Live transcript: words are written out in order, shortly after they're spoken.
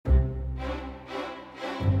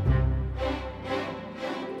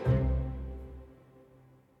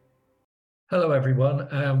Hello, everyone,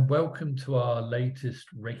 and welcome to our latest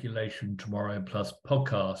Regulation Tomorrow Plus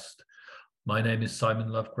podcast. My name is Simon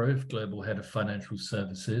Lovegrove, Global Head of Financial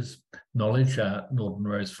Services Knowledge at Norton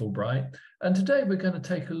Rose Fulbright. And today we're going to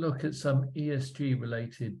take a look at some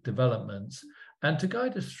ESG-related developments. And to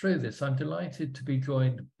guide us through this, I'm delighted to be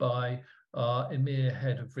joined by our EMEA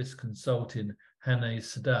Head of Risk Consulting, Hanne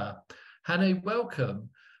Sadar. Hanne, welcome.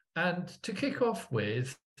 And to kick off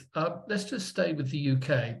with, let's just stay with the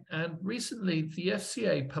UK. And recently, the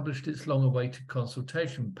FCA published its long-awaited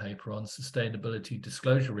consultation paper on sustainability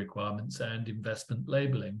disclosure requirements and investment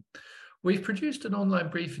labelling. We've produced an online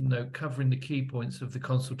briefing note covering the key points of the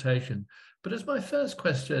consultation. But as my first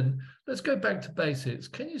question, let's go back to basics.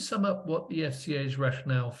 Can you sum up what the FCA's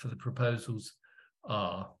rationale for the proposals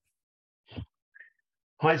are?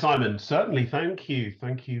 Hi, Simon. Certainly, thank you.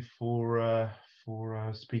 Thank you for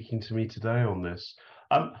speaking to me today on this.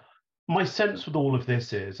 My sense with all of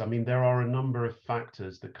this is, there are a number of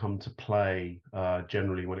factors that come to play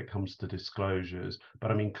generally when it comes to disclosures,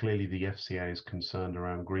 but clearly the FCA is concerned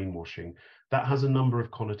around greenwashing. That has a number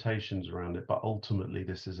of connotations around it, but ultimately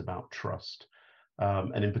this is about trust.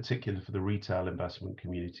 And in particular for the retail investment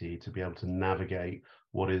community to be able to navigate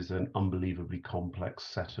what is an unbelievably complex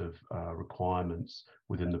set of requirements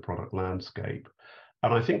within the product landscape.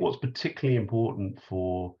 And I think what's particularly important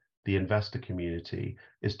for the investor community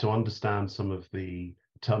is to understand some of the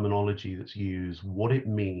terminology that's used, what it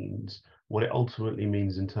means, what it ultimately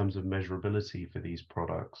means in terms of measurability for these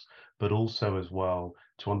products, but also as well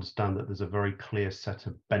to understand that there's a very clear set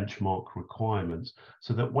of benchmark requirements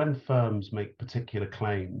so that when firms make particular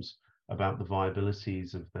claims about the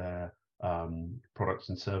viabilities of their products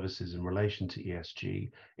and services in relation to ESG,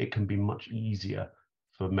 it can be much easier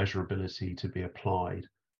for measurability to be applied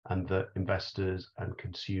and that investors and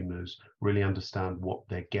consumers really understand what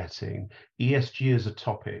they're getting. ESG as a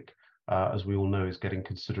topic, as we all know, is getting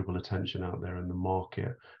considerable attention out there in the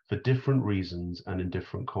market for different reasons and in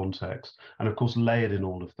different contexts. And of course, layered in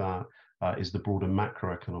all of that is the broader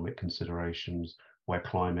macroeconomic considerations where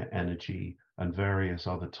climate, energy, and various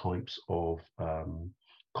other types of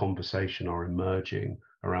conversation are emerging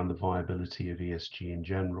around the viability of ESG in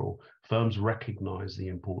general. Firms recognize the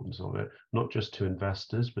importance of it, not just to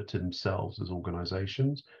investors, but to themselves as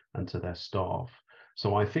organizations and to their staff.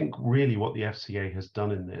 So I think really what the FCA has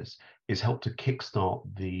done in this is help to kickstart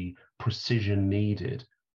the precision needed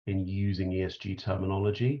in using ESG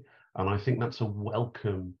terminology. And I think that's a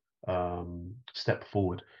welcome step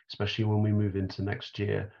forward, especially when we move into next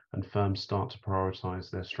year and firms start to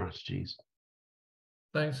prioritize their strategies.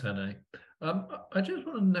 Thanks, Hanne. I just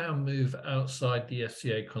want to now move outside the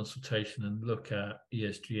FCA consultation and look at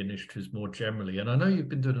ESG initiatives more generally. And I know you've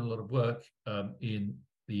been doing a lot of work in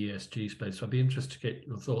the ESG space, so I'd be interested to get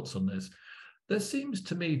your thoughts on this. There seems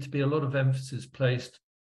to me to be a lot of emphasis placed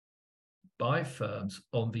by firms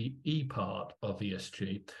on the E part of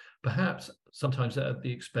ESG, perhaps sometimes at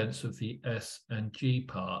the expense of the S and G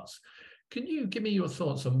parts. Can you give me your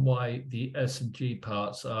thoughts on why the S and G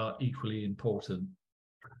parts are equally important?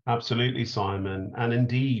 Absolutely, Simon. And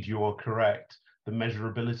indeed, you are correct. The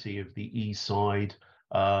measurability of the E side,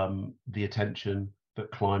 the attention that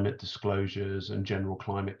climate disclosures and general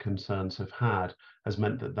climate concerns have had has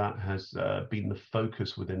meant that that has been the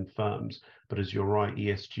focus within firms. But as you're right,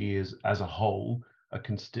 ESG is as a whole a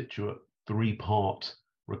constituent three-part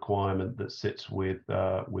requirement that sits with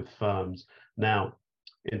firms. Now,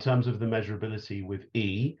 in terms of the measurability with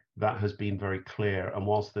E, that has been very clear. And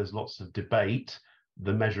whilst there's lots of debate,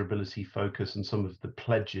 the measurability focus and some of the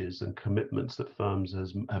pledges and commitments that firms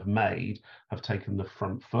have made have taken the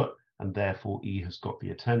front foot, and therefore E has got the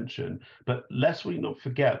attention. But lest we not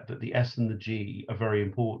forget that the S and the G are very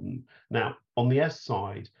important. Now, on the S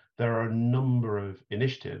side, there are a number of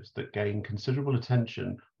initiatives that gain considerable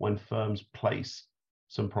attention when firms place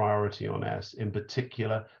some priority on S, in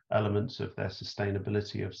particular elements of their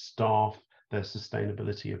sustainability of staff, their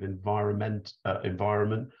sustainability of environment,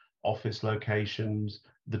 office locations,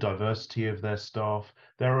 the diversity of their staff.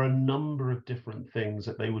 There are a number of different things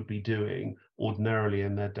that they would be doing ordinarily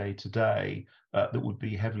in their day-to-day that would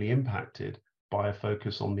be heavily impacted by a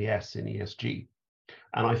focus on the S in ESG.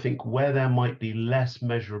 And I think where there might be less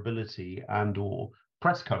measurability and or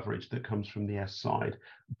press coverage that comes from the S side,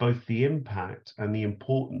 both the impact and the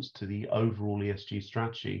importance to the overall ESG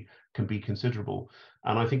strategy can be considerable.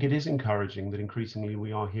 And I think it is encouraging that increasingly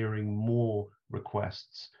we are hearing more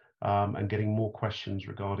requests and getting more questions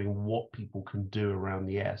regarding what people can do around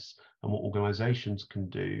the S and what organizations can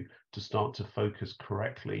do to start to focus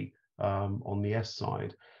correctly on the S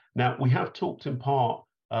side. Now, we have talked in part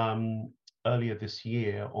earlier this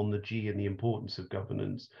year on the G and the importance of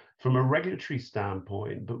governance from a regulatory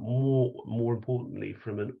standpoint, but more importantly,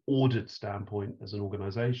 from an audit standpoint as an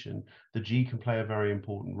organization, the G can play a very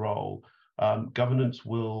important role. Governance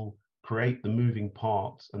will create the moving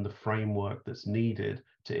parts and the framework that's needed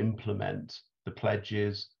to implement the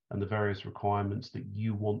pledges and the various requirements that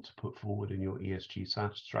you want to put forward in your ESG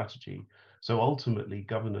strategy. So ultimately,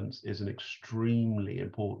 governance is an extremely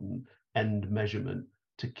important end measurement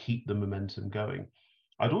to keep the momentum going.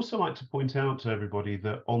 I'd also like to point out to everybody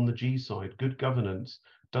that on the G side, good governance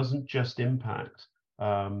doesn't just impact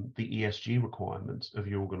the ESG requirements of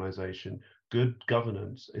your organization. Good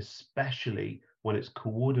governance, especially when it's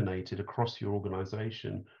coordinated across your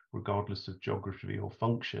organization, regardless of geography or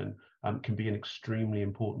function, can be an extremely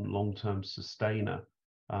important long-term sustainer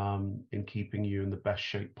in keeping you in the best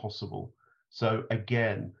shape possible. So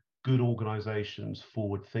again, good organizations,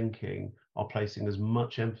 forward thinking, are placing as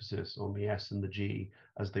much emphasis on the S and the G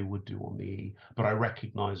as they would do on the E. But I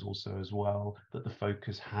recognize also as well that the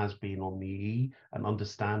focus has been on the E, and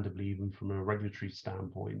understandably, even from a regulatory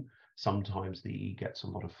standpoint, sometimes the E gets a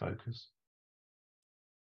lot of focus.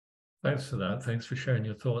 Thanks for that. Thanks for sharing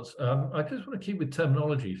your thoughts. I just want to keep with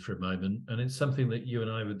terminology for a moment, and it's something that you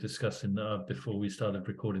and I were discussing before we started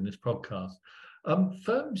recording this podcast.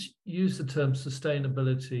 Firms use the term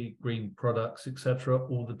sustainability, green products, etc.,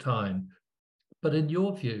 all the time. But in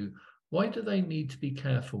your view, why do they need to be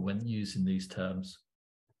careful when using these terms?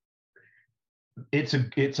 It's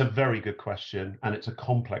a very good question, and it's a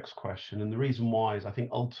complex question. And the reason why is I think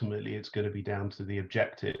ultimately it's going to be down to the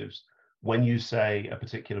objectives. When you say a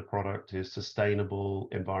particular product is sustainable,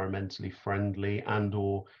 environmentally friendly, and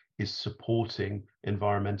or is supporting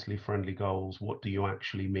environmentally friendly goals, what do you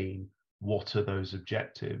actually mean? What are those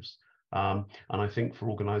objectives? And I think for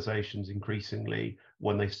organizations increasingly,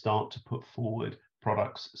 when they start to put forward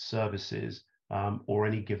products, services, or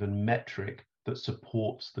any given metric that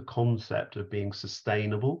supports the concept of being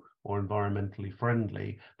sustainable or environmentally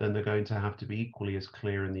friendly, then they're going to have to be equally as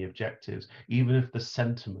clear in the objectives, even if the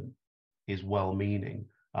sentiment is well-meaning.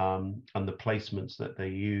 And the placements that they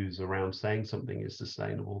use around saying something is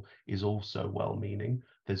sustainable is also well-meaning.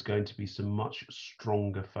 There's going to be some much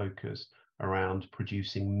stronger focus around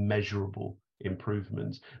producing measurable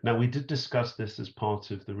improvements. Now, we did discuss this as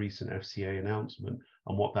part of the recent FCA announcement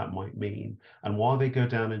and what that might mean. And while they go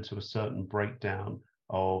down into a certain breakdown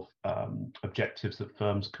of objectives that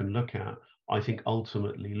firms can look at, I think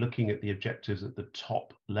ultimately looking at the objectives at the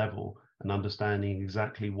top level and understanding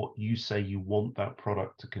exactly what you say you want that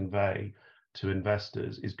product to convey to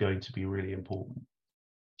investors is going to be really important.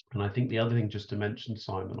 And I think the other thing just to mention,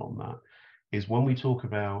 Simon, on that is when we talk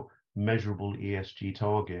about measurable ESG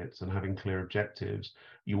targets and having clear objectives,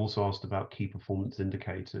 you also asked about key performance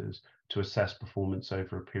indicators to assess performance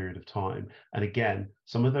over a period of time. And again,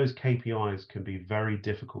 some of those KPIs can be very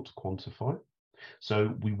difficult to quantify.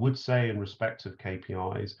 So we would say in respect of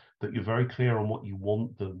KPIs that you're very clear on what you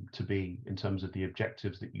want them to be in terms of the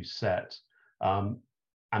objectives that you set,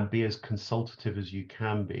 and be as consultative as you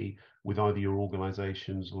can be with either your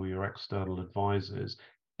organizations or your external advisors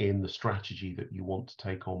in the strategy that you want to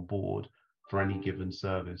take on board for any given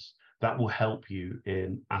service. That will help you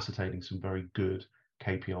in ascertaining some very good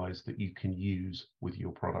KPIs that you can use with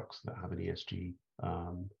your products that have an ESG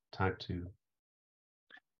tag to them.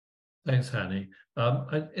 Thanks, Hani.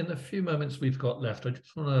 In the few moments we've got left, I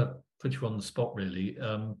just want to put you on the spot, really,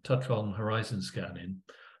 touch on horizon scanning.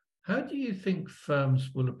 How do you think firms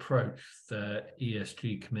will approach their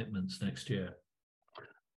ESG commitments next year?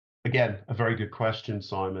 Again, a very good question,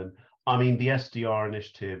 Simon. I mean, the SDR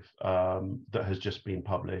initiative that has just been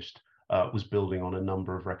published was building on a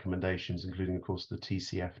number of recommendations, including, of course, the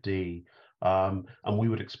TCFD. And we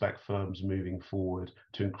would expect firms moving forward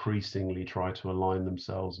to increasingly try to align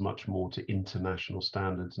themselves much more to international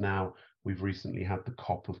standards. Now, we've recently had the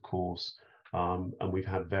COP, of course, and we've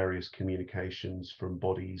had various communications from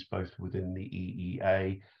bodies both within the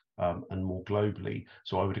EEA and more globally.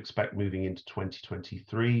 So I would expect moving into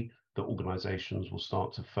 2023 that organizations will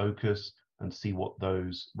start to focus and see what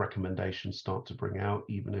those recommendations start to bring out,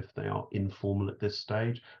 even if they are informal at this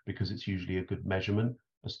stage, because it's usually a good measurement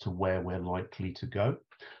as to where we're likely to go.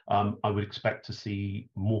 I would expect to see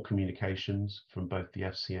more communications from both the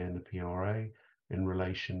FCA and the PRA in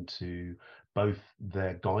relation to both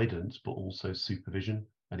their guidance, but also supervision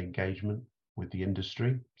and engagement with the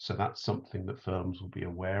industry. So that's something that firms will be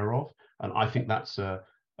aware of. And I think that's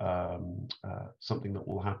something that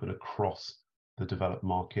will happen across the developed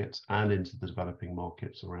markets and into the developing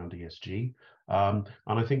markets around ESG. And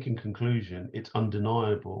I think in conclusion, it's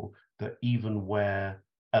undeniable that even where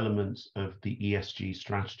elements of the ESG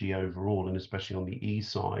strategy overall, and especially on the E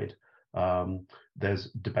side,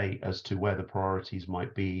 there's debate as to where the priorities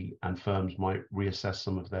might be, and firms might reassess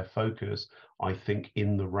some of their focus. I think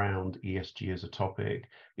in the round, ESG as a topic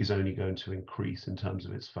is only going to increase in terms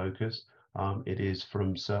of its focus. It is,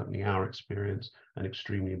 from certainly our experience, an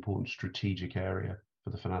extremely important strategic area for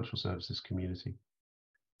the financial services community.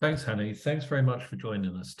 Thanks, Hani. Thanks very much for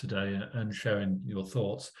joining us today and sharing your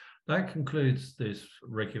thoughts. That concludes this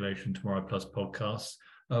Regulation Tomorrow Plus podcast.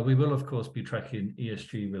 We will, of course, be tracking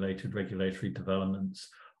ESG-related regulatory developments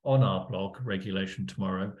on our blog, Regulation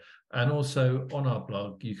Tomorrow, and also on our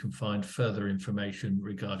blog, you can find further information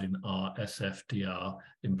regarding our SFDR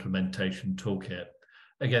implementation toolkit.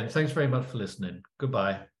 Again, thanks very much for listening.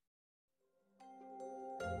 Goodbye.